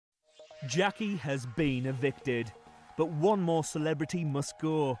Jackie has been evicted, but one more celebrity must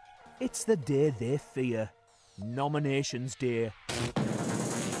go. It's the day they fear. Nominations Day.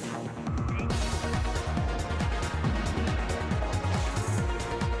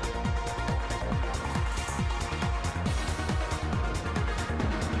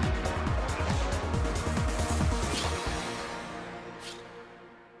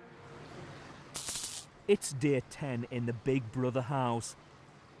 It's day 10 in the Big Brother house.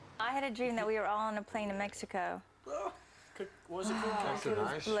 I had a dream that we were all on a plane to Mexico. Oh, was it good? It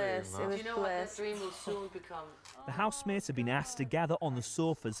was bliss. It was you know bliss. what? The dream will soon become. The housemates have been asked to gather on the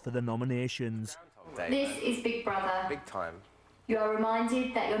sofas for the nominations. This is Big Brother. Big time. You are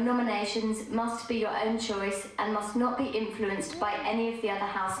reminded that your nominations must be your own choice and must not be influenced by any of the other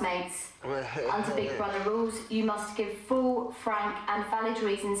housemates. Under Big Brother rules, you must give full, frank and valid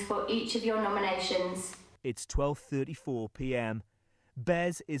reasons for each of your nominations. It's 12:34 p.m.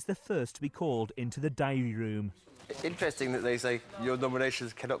 Bez is the first to be called into the diary room. Interesting that they say your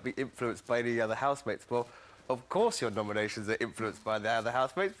nominations cannot be influenced by any other housemates. Well, of course your nominations are influenced by the other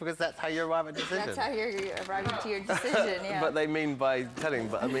housemates because that's how you arrive at a decision. That's how you're arriving to your decision, yeah. But they mean by telling,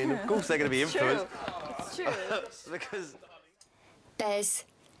 but I mean, of course they're going to be influenced. It's true. Because... Bez,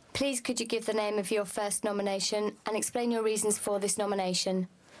 please could you give the name of your first nomination and explain your reasons for this nomination?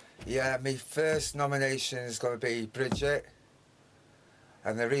 Yeah, my first nomination is going to be Bridget.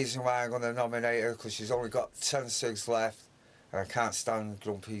 And the reason why I'm going to nominate her, because she's only got 10 cigs left, and I can't stand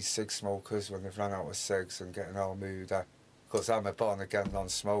grumpy cig smokers when they've run out of cigs and getting all moody. Because I'm a born-again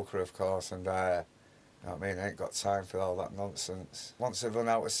non-smoker, of course, and, you know what I mean, I ain't got time for all that nonsense. Once I've run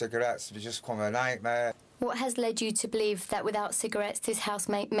out of cigarettes, they just become a nightmare. What has led you to believe that without cigarettes, this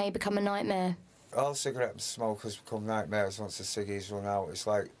housemate may become a nightmare? All cigarette smokers become nightmares once the ciggies run out. It's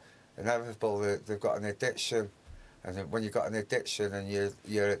like inevitable. They've got an addiction. And when you've got an addiction and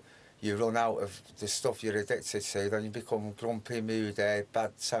you run out of the stuff you're addicted to, then you become grumpy, moody,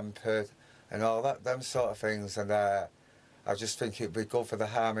 bad-tempered and all that, them sort of things. And I just think it'd be good for the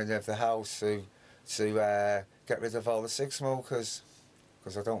harmony of the house to get rid of all the cig smokers,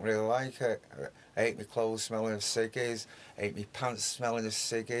 because I don't really like it. I hate my clothes smelling of ciggies, I hate my pants smelling of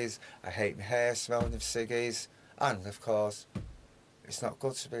ciggies, I hate my hair smelling of ciggies. And, of course, it's not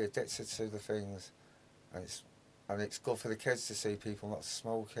good to be addicted to the things. And it's good for the kids to see people not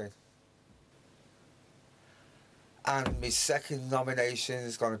smoking. And my second nomination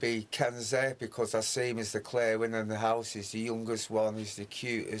is going to be Kenzie, because I see him as the clear winner in the house. He's the youngest one, he's the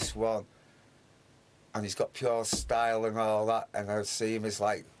cutest one. And he's got pure style and all that, and I see him as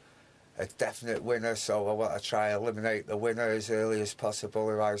like a definite winner, so I want to try and eliminate the winner as early as possible,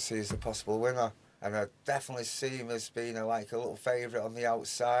 who I see as a possible winner. And I definitely see him as being like a little favourite on the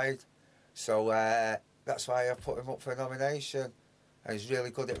outside. So that's why I put him up for a nomination. And he's really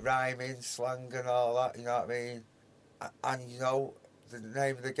good at rhyming, slang and all that, you know what I mean? And, you know, the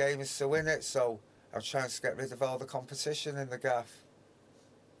name of the game is to win it, so I'm trying to get rid of all the competition in the gaff.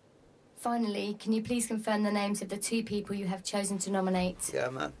 Finally, can you please confirm the names of the two people you have chosen to nominate? Yeah,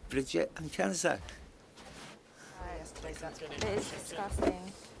 man. Bridget and Kenzie. It's disgusting.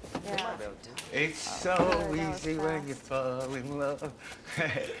 Yeah. It's so easy when you fall in love.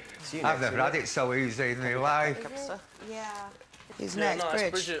 I've never had it so easy in my life. Yeah. Who's next?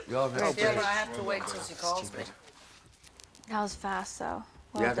 Bridget. You're next, Yeah, Bridge. but I have to wait till she calls me. That was fast, though.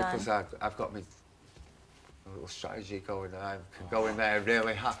 Well Yeah, done. because I've got my little strategy going there. I can go in there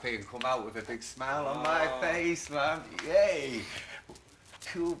really happy and come out with a big smile on my face, man. Yay!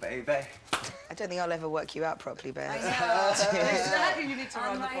 Cool, baby. I don't think I'll ever work you out properly, Ben. You need to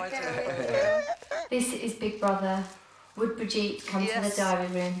run the point. This is Big Brother. Would Brigitte come to the diary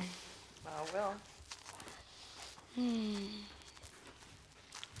room? I will.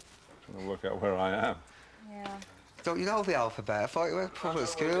 Trying to work out where I am. Yeah. Don't you know the alphabet? I thought you went to public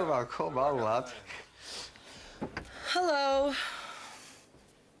school, man. Come on, lad. Hello.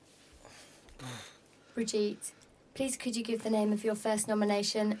 Brigitte, please could you give the name of your first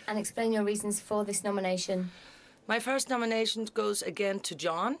nomination and explain your reasons for this nomination? My first nomination goes again to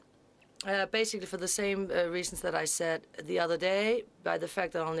John. Basically for the same reasons that I said the other day, by the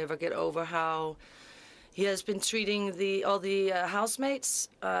fact that I'll never get over how he has been treating all the housemates,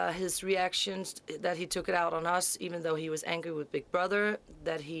 his reactions, that he took it out on us, even though he was angry with Big Brother,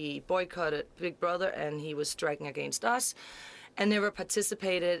 that he boycotted Big Brother and he was striking against us, and never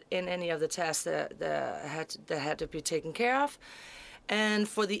participated in any of the tasks that had to be taken care of. And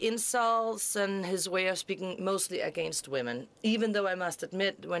for the insults and his way of speaking mostly against women. Even though I must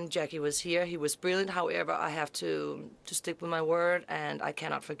admit, when Jackie was here, he was brilliant. However, I have to stick with my word, and I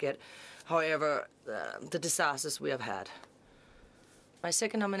cannot forget, however, the disasters we have had. My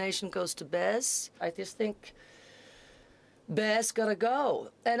second nomination goes to Bez. I just think Bez gotta go.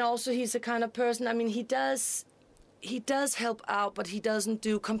 And also he's the kind of person, I mean, he does help out, but he doesn't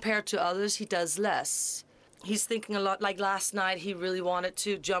do, compared to others, he does less. He's thinking a lot, like last night, he really wanted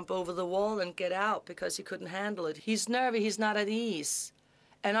to jump over the wall and get out because he couldn't handle it. He's nervy, he's not at ease.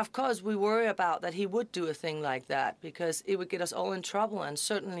 And of course, we worry about that he would do a thing like that because it would get us all in trouble, and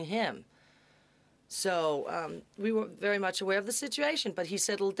certainly him. So we were very much aware of the situation, but he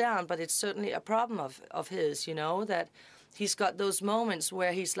settled down. But it's certainly a problem of his, you know, that he's got those moments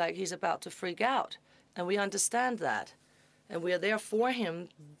where he's like, he's about to freak out. And we understand that. And we are there for him,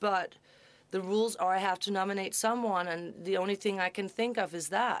 but the rules are I have to nominate someone, and the only thing I can think of is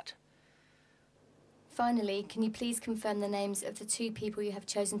that. Finally, can you please confirm the names of the 2 people you have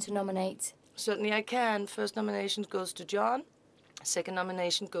chosen to nominate? Certainly I can. First nomination goes to John. Second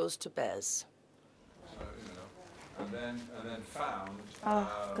nomination goes to Bez. And then found.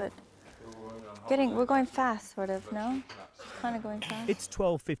 Oh, good. We're going fast, sort of, no? Kind of going fast. It's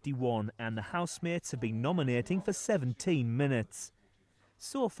 12:51 and the housemates have been nominating for 17 minutes.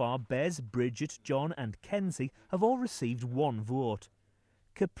 So far, Bez, Bridget, John and Kenzie have all received 1 vote.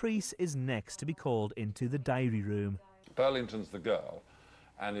 Caprice is next to be called into the diary room. Burlington's the girl,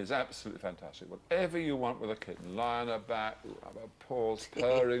 and is absolutely fantastic. Whatever you want with a kitten, lie on her back, have her paws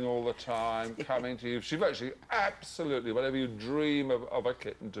purring all the time, coming to you. She's actually absolutely, whatever you dream of a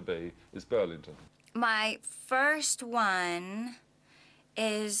kitten to be, is Burlington. My first one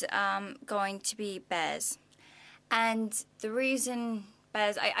is going to be Bez. And the reason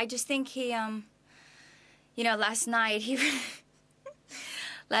Bez, I just think he, you know, last night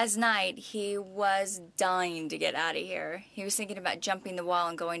he was dying to get out of here. He was thinking about jumping the wall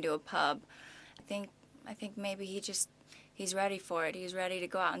and going to a pub. I think maybe he's ready for it. He's ready to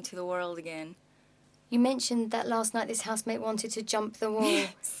go out into the world again. You mentioned that last night this housemate wanted to jump the wall.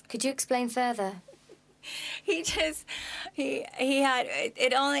 Yes. Could you explain further? He gets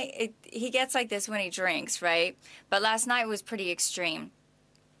like this when he drinks, right? But last night was pretty extreme.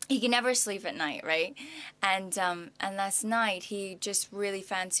 He can never sleep at night, right? And last night he just really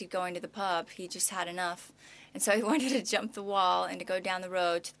fancied going to the pub. He just had enough. And so he wanted to jump the wall and to go down the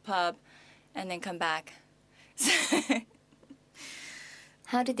road to the pub and then come back.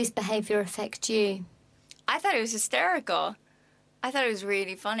 How did this behaviour affect you? I thought it was hysterical. I thought it was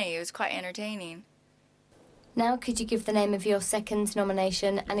really funny. It was quite entertaining. Now could you give the name of your second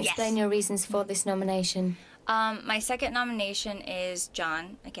nomination and explain your reasons for this nomination? My second nomination is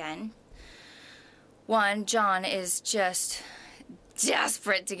John, again. One, John is just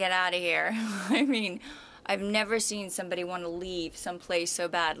desperate to get out of here. I mean, I've never seen somebody want to leave someplace so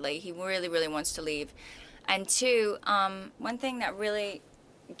badly. He really, really wants to leave. And 2, one thing that really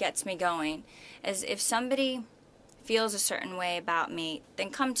gets me going is if somebody feels a certain way about me, then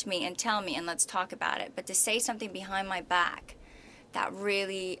come to me and tell me and let's talk about it. But to say something behind my back, that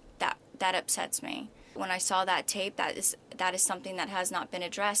really, that upsets me. When I saw that tape, that is something that has not been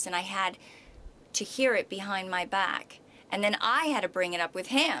addressed, and I had to hear it behind my back. And then I had to bring it up with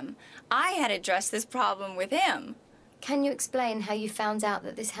him. I had to address this problem with him. Can you explain how you found out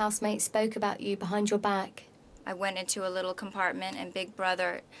that this housemate spoke about you behind your back? I went into a little compartment and Big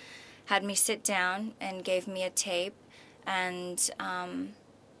Brother had me sit down and gave me a tape, and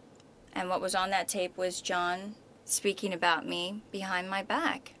what was on that tape was John speaking about me behind my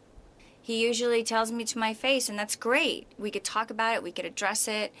back. He usually tells me to my face, and that's great. We could talk about it, we could address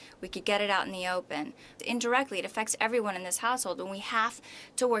it, we could get it out in the open. Indirectly, it affects everyone in this household, and we have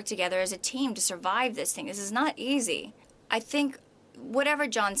to work together as a team to survive this thing. This is not easy. I think whatever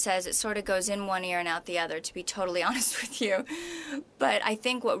John says, it sort of goes in one ear and out the other, to be totally honest with you. But I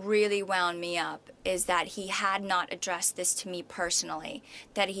think what really wound me up is that he had not addressed this to me personally,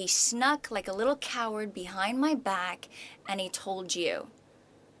 that he snuck like a little coward behind my back, and he told you.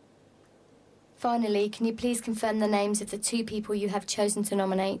 Finally, can you please confirm the names of the 2 people you have chosen to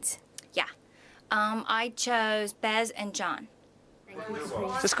nominate? Yeah. I chose Bez and John.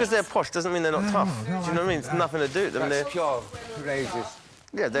 Just because they're posh doesn't mean they're not tough. Do you know what I mean? It's nothing to do with them. They're pure courageous.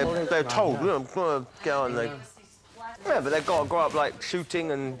 Yeah, they're told, we're going to go and they... Yeah, but they've got to grow up, like, shooting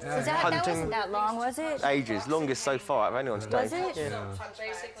and hunting. That wasn't that long, was it? Ages. Longest so far out of anyone's day. Was it? Yeah.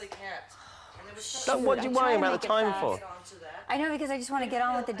 Basically can't. What do you worry about the time for? I know, because I just want to get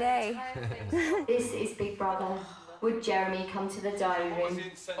on with the day. This is Big Brother. Would Jeremy come to the diary room?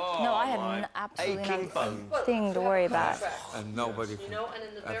 No, I have absolutely nothing to worry about. And nobody can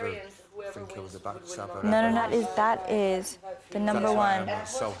ever think it was a backstabber. No, that is the number one. I'm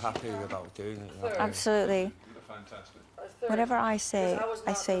so happy about doing it. Absolutely. Whatever I say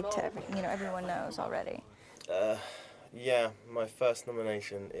to everyone knows already. Yeah, my first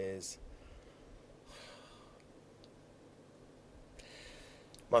nomination is...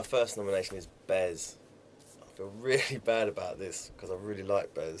 My first nomination is Bez. I feel really bad about this because I really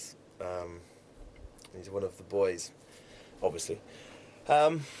like Bez. He's one of the boys, obviously.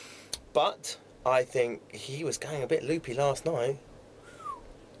 But I think he was going a bit loopy last night.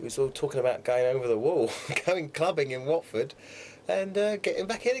 He was all talking about going over the wall, going clubbing in Watford and getting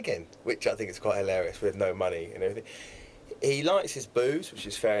back in again, which I think is quite hilarious with no money and everything. He likes his booze, which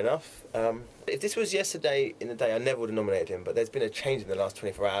is fair enough. If this was yesterday in the day, I never would have nominated him, but there's been a change in the last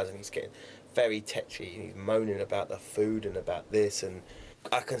 24 hours and he's getting very tetchy and he's moaning about the food and about this, and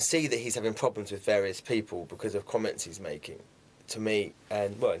I can see that he's having problems with various people because of comments he's making to me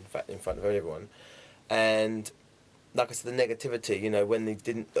and, well, in fact, in front of everyone. And like I said, the negativity, you know, when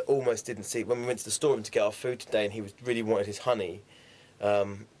they almost didn't see, when we went to the store to get our food today and he really wanted his honey,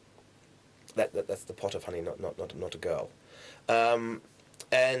 that's the pot of honey, not a girl.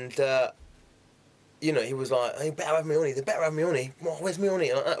 You know, he was like, "They better have me honey, they better have me honey, where's me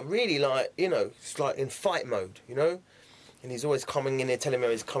honey?" Really, like, you know, it's like in fight mode, you know? And he's always coming in here, telling me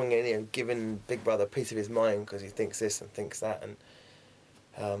he's coming in here and giving Big Brother a piece of his mind because he thinks this and thinks that. And,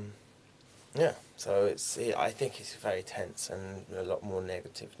 yeah, so I think he's very tense and a lot more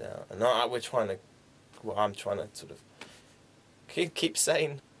negative now. And I'm trying to sort of keep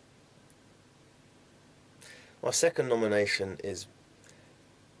sane. My second nomination is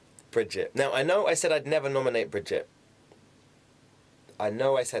Bridget. Now, I know I said I'd never nominate Bridget. I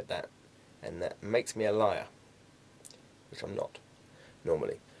know I said that, and that makes me a liar, which I'm not,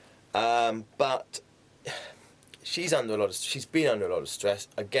 normally. But she's been under a lot of stress.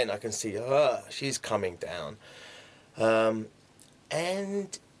 Again, I can see her, she's coming down.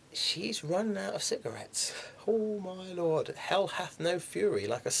 And she's run out of cigarettes. Oh, my Lord. Hell hath no fury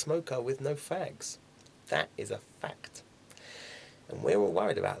like a smoker with no fags. That is a fact. And we're all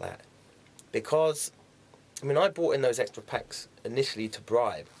worried about that. Because, I mean, I bought in those extra packs initially to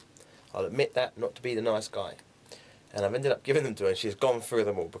bribe. I'll admit that, not to be the nice guy. And I've ended up giving them to her and she's gone through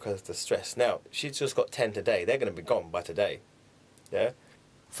them all because of the stress. Now, she's just got 10 today. They're going to be gone by today. Yeah?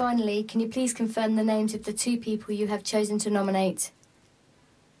 Finally, can you please confirm the names of the 2 people you have chosen to nominate?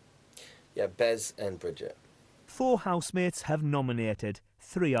 Yeah, Bez and Bridget. 4 housemates have nominated,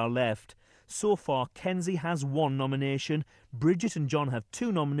 3 are left. So far, Kenzie has 1 nomination, Bridget and John have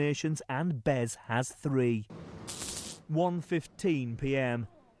 2 nominations and Bez has 3. 1:15 p.m.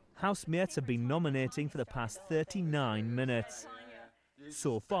 Housemates have been nominating for the past 39 minutes.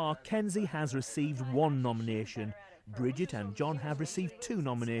 So far, Kenzie has received 1 nomination, Bridget and John have received 2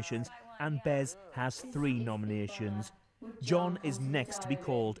 nominations and Bez has 3 nominations. John is next to be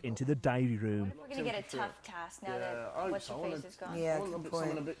called into the diary room. We're going to get a tough task now that What's-Your-Face is gone. Yeah, good point.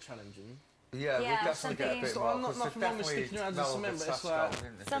 Someone a bit challenging. Yeah, we'll definitely get a bit more. I'm not nothing wrong with sticking your hands in cement, but it's like...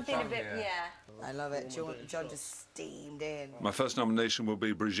 Something a bit, yeah. I love it. John just steamed in. My first nomination will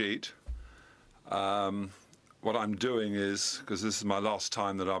be Brigitte. What I'm doing is, because this is my last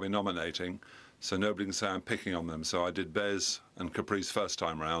time that I'll be nominating, so nobody can say I'm picking on them. So I did Bez and Caprice first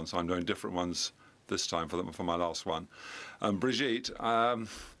time round, so I'm doing different ones this time for my last one. Brigitte,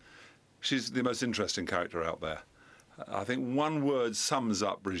 she's the most interesting character out there. I think one word sums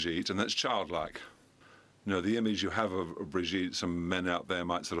up Brigitte, and that's childlike. You know, the image you have of Brigitte, some men out there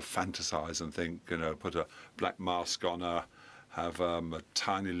might sort of fantasize and think, you know, put a black mask on her, have a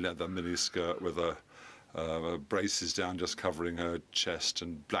tiny leather miniskirt with braces down just covering her chest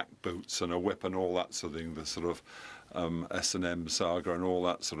and black boots and a whip and all that sort of thing, the sort of S&M saga and all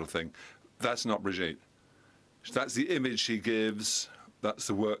that sort of thing. That's not Brigitte. That's the image she gives, that's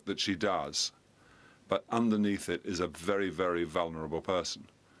the work that she does. But underneath it is a very, very vulnerable person.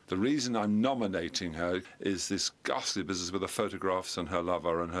 The reason I'm nominating her is this ghastly business with the photographs and her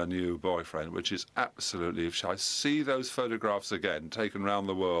lover and her new boyfriend, which is absolutely, if I see those photographs again, taken around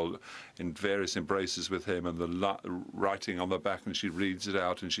the world in various embraces with him and the writing on the back, and she reads it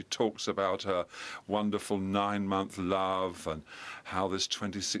out and she talks about her wonderful 9-month love and how this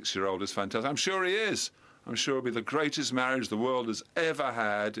 26-year-old is fantastic. I'm sure he is. I'm sure it'll be the greatest marriage the world has ever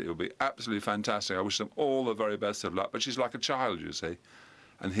had. It'll be absolutely fantastic. I wish them all the very best of luck. But she's like a child, you see.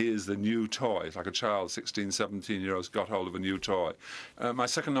 And he is the new toy. It's like a child, 16, 17-year-olds got hold of a new toy. My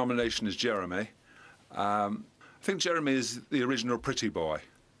second nomination is Jeremy. I think Jeremy is the original pretty boy.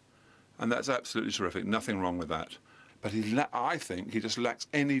 And that's absolutely terrific. Nothing wrong with that. But I think he just lacks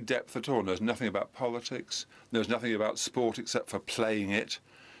any depth at all. Knows nothing about politics. Knows nothing about sport except for playing it.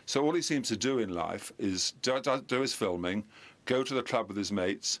 So all he seems to do in life is do his filming, go to the club with his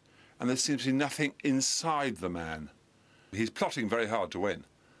mates, and there seems to be nothing inside the man. He's plotting very hard to win.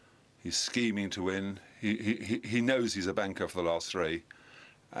 He's scheming to win. he knows he's a banker for the last three,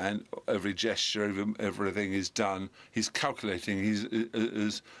 and every gesture, everything is done. He's calculating.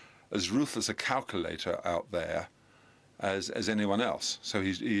 He's as ruthless a calculator out there as anyone else. So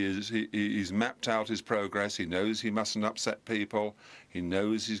he's mapped out his progress. He knows he mustn't upset people. He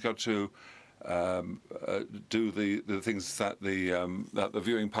knows he's got to do the things that the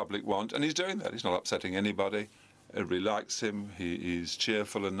viewing public want, and he's doing that. He's not upsetting anybody. Everybody likes him. He's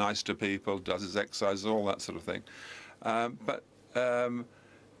cheerful and nice to people, does his exercises, all that sort of thing.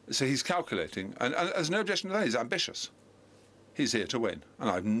 So he's calculating, and there's no objection to that. He's ambitious. He's here to win, and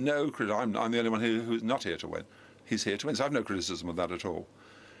I've no criticism. I'm the only one who's not here to win. He's here to win, so I've no criticism of that at all.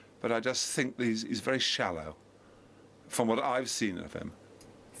 But I just think he's very shallow, from what I've seen of him.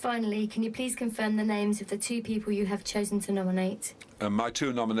 Finally, can you please confirm the names of the 2 people you have chosen to nominate? My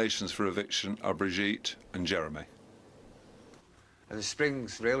 2 nominations for eviction are Brigitte and Jeremy. And the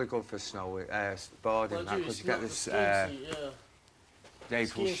spring's really good for snow boarding, because you get this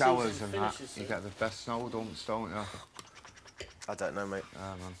April showers and that. You get the best snow dumps, don't you? I don't know, mate.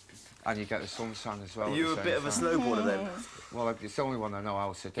 Man. And you get the sunshine as well. Are you a bit of a snowboarder then? Well, it's the only one I know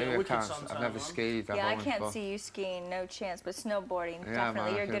how to do. I've never skied. Yeah, I can't see you skiing, no chance. But snowboarding,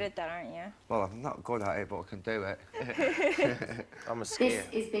 definitely. You're good at that, aren't you? Well, I'm not good at it, but I can do it. I'm a skier. This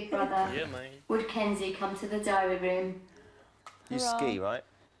is Big Brother. Yeah, mate. Would Kenzie come to the diary room? You ski, right?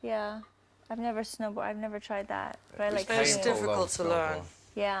 Yeah. I've never snowboarded. I've never tried that. But I like It's very skiing. difficult to learn.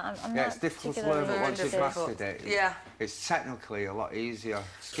 Yeah, I'm yeah, not it's difficult to particularly learn, but once you've interested. mastered it, Yeah. it's technically a lot easier.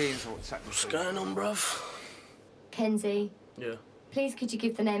 Skiing's a lot technically. What's going on, bruv? Kenzie, Yeah. please could you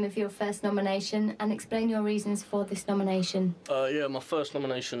give the name of your first nomination and explain your reasons for this nomination? Yeah, my first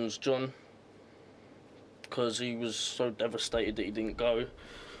nomination's John, because he was so devastated that he didn't go,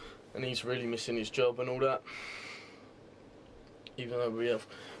 and he's really missing his job and all that. Even though we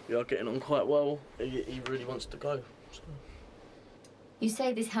are getting on quite well, he really wants to go. So. You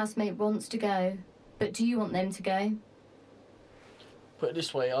say this housemate wants to go, but do you want them to go? Put it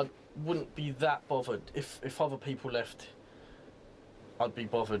this way, I wouldn't be that bothered. If other people left, I'd be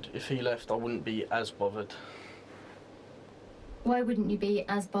bothered. If he left, I wouldn't be as bothered. Why wouldn't you be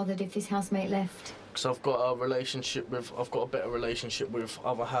as bothered if this housemate left? Because I've got a better relationship with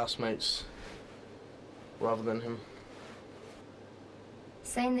other housemates rather than him.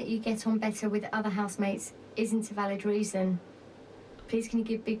 Saying that you get on better with other housemates isn't a valid reason. Please can you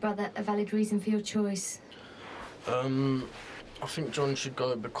give Big Brother a valid reason for your choice? I think John should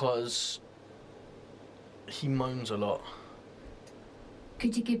go because he moans a lot.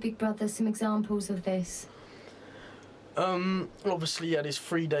 Could you give Big Brother some examples of this? Obviously he had his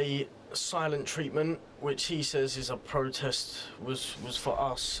 3-day silent treatment, which he says is a protest, was for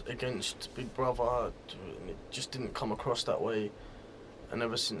us against Big Brother, and it just didn't come across that way. And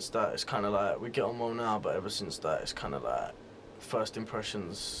ever since that, it's kind of like, we get on well now, but ever since that, it's kind of like, first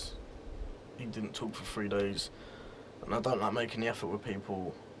impressions, he didn't talk for 3 days. And I don't like making the effort with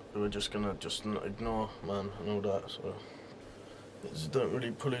people who are just gonna not ignore, man, and all that, so. He just don't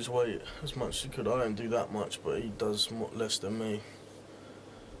really pull his weight as much as he could. I don't do that much, but he does less than me.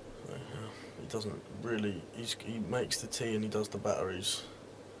 So, yeah, he doesn't really, he makes the tea and he does the batteries.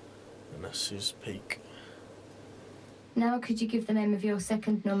 And that's his peak. Now could you give the name of your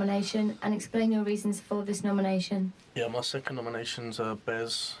second nomination and explain your reasons for this nomination? Yeah, my second nomination's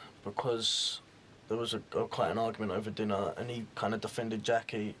Bez, because there was quite an argument over dinner and he kind of defended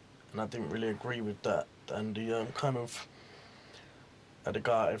Jackie and I didn't really agree with that, and he kind of had a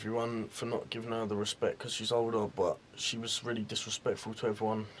go at everyone for not giving her the respect because she's older, but she was really disrespectful to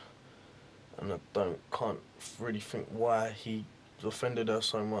everyone, and I can't really think why he offended her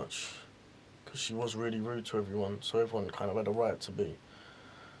so much, because she was really rude to everyone, so everyone kind of had a right to be.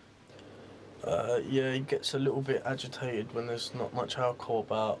 Yeah, he gets a little bit agitated when there's not much alcohol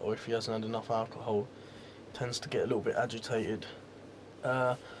about, or if he hasn't had enough alcohol, he tends to get a little bit agitated.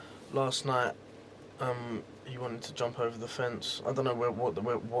 Last night, he wanted to jump over the fence. I don't know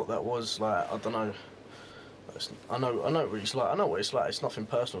what that was like. I don't know. I know what he's like. I know what it's like. It's nothing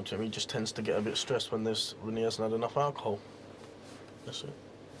personal to him. He just tends to get a bit stressed when he hasn't had enough alcohol. That's it.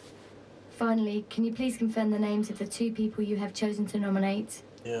 Finally, can you please confirm the names of the 2 people you have chosen to nominate?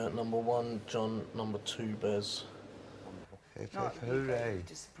 Yeah, number 1, John. Number 2, Bez. Hooray!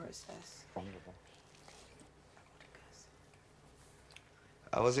 Just the process.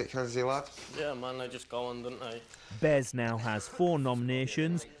 How was it, Kenzie, lad? Yeah, man, they just go on, don't they? Bez now has 4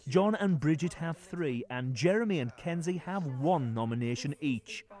 nominations, John and Bridget have 3, and Jeremy and Kenzie have 1 nomination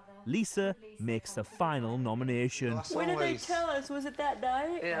each. Lisa makes the final nomination. When did they tell us? Was it that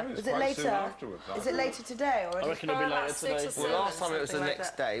night? Yeah. Was it later? Is it later today? Or I reckon it'll be later today. Well, last time it was the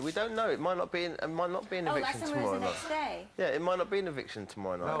next day. We don't know. It might not be an eviction last time tomorrow it was the night. next day. Yeah, it might not be an eviction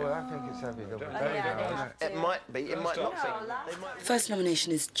tomorrow night. No, I think it's every double day. Yeah, It might be. It might not be. First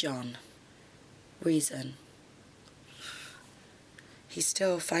nomination is John. Reason. He's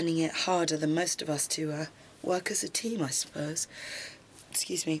still finding it harder than most of us to work as a team, I suppose.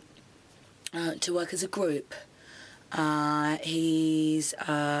 Excuse me. To work as a group. He's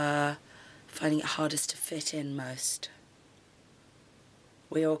finding it hardest to fit in most.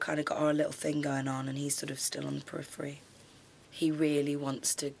 We all kind of got our little thing going on and he's sort of still on the periphery. He really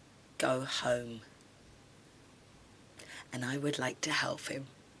wants to go home. And I would like to help him.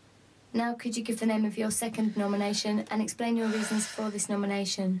 Now, could you give the name of your second nomination and explain your reasons for this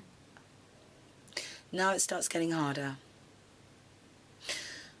nomination? Now it starts getting harder.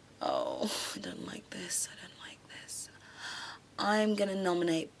 Oh, I don't like this. I don't like this. I'm going to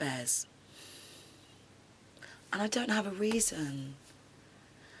nominate Bez. And I don't have a reason.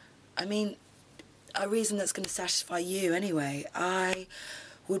 I mean, a reason that's going to satisfy you anyway. I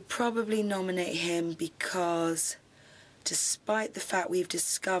would probably nominate him because, despite the fact we've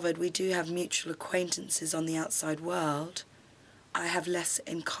discovered we do have mutual acquaintances on the outside world, I have less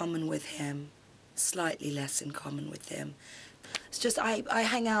in common with him, slightly less in common with him. It's just I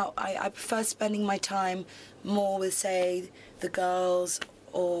hang out, I prefer spending my time more with, say, the girls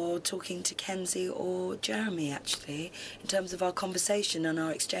or talking to Kenzie or Jeremy, actually, in terms of our conversation and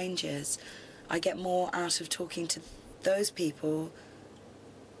our exchanges. I get more out of talking to those people,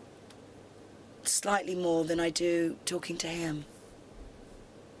 slightly more than I do talking to him.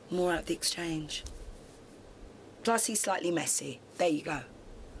 More out of the exchange. Plus, he's slightly messy. There you go.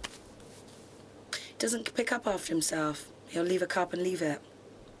 Doesn't pick up after himself. He'll leave a cup and leave it.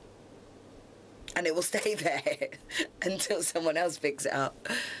 And it will stay there until someone else picks it up.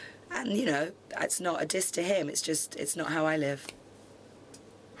 And, you know, that's not a diss to him. It's just, it's not how I live.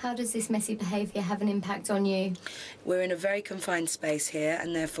 How does this messy behaviour have an impact on you? We're in a very confined space here,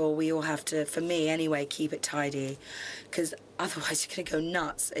 and therefore we all have to, for me anyway, keep it tidy. Because otherwise you're going to go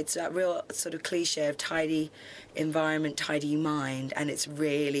nuts. It's a real sort of cliche of tidy environment, tidy mind, and it's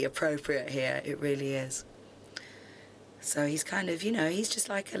really appropriate here. It really is. So he's kind of, you know, he's just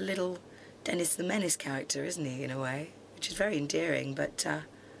like a little Dennis the Menace character, isn't he, in a way? Which is very endearing, but,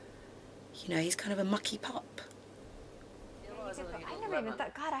 you know, he's kind of a mucky pop. I never even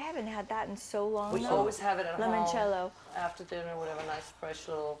thought, God, I haven't had that in so long. We always have it at home. Limoncello. After dinner, whatever, nice fresh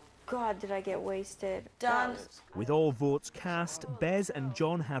little... God, did I get wasted. Done. With all votes cast, Bez and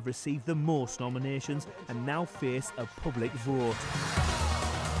John have received the most nominations and now face a public vote.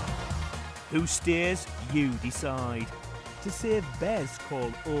 Who stays? You decide. To save Bez,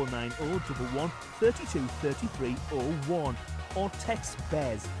 call 09011 32 33 01 or text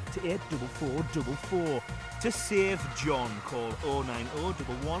Bez to 84444. To save John, call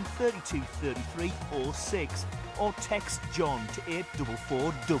 09011 32 33 06 or text John to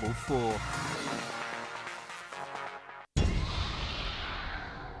 84444.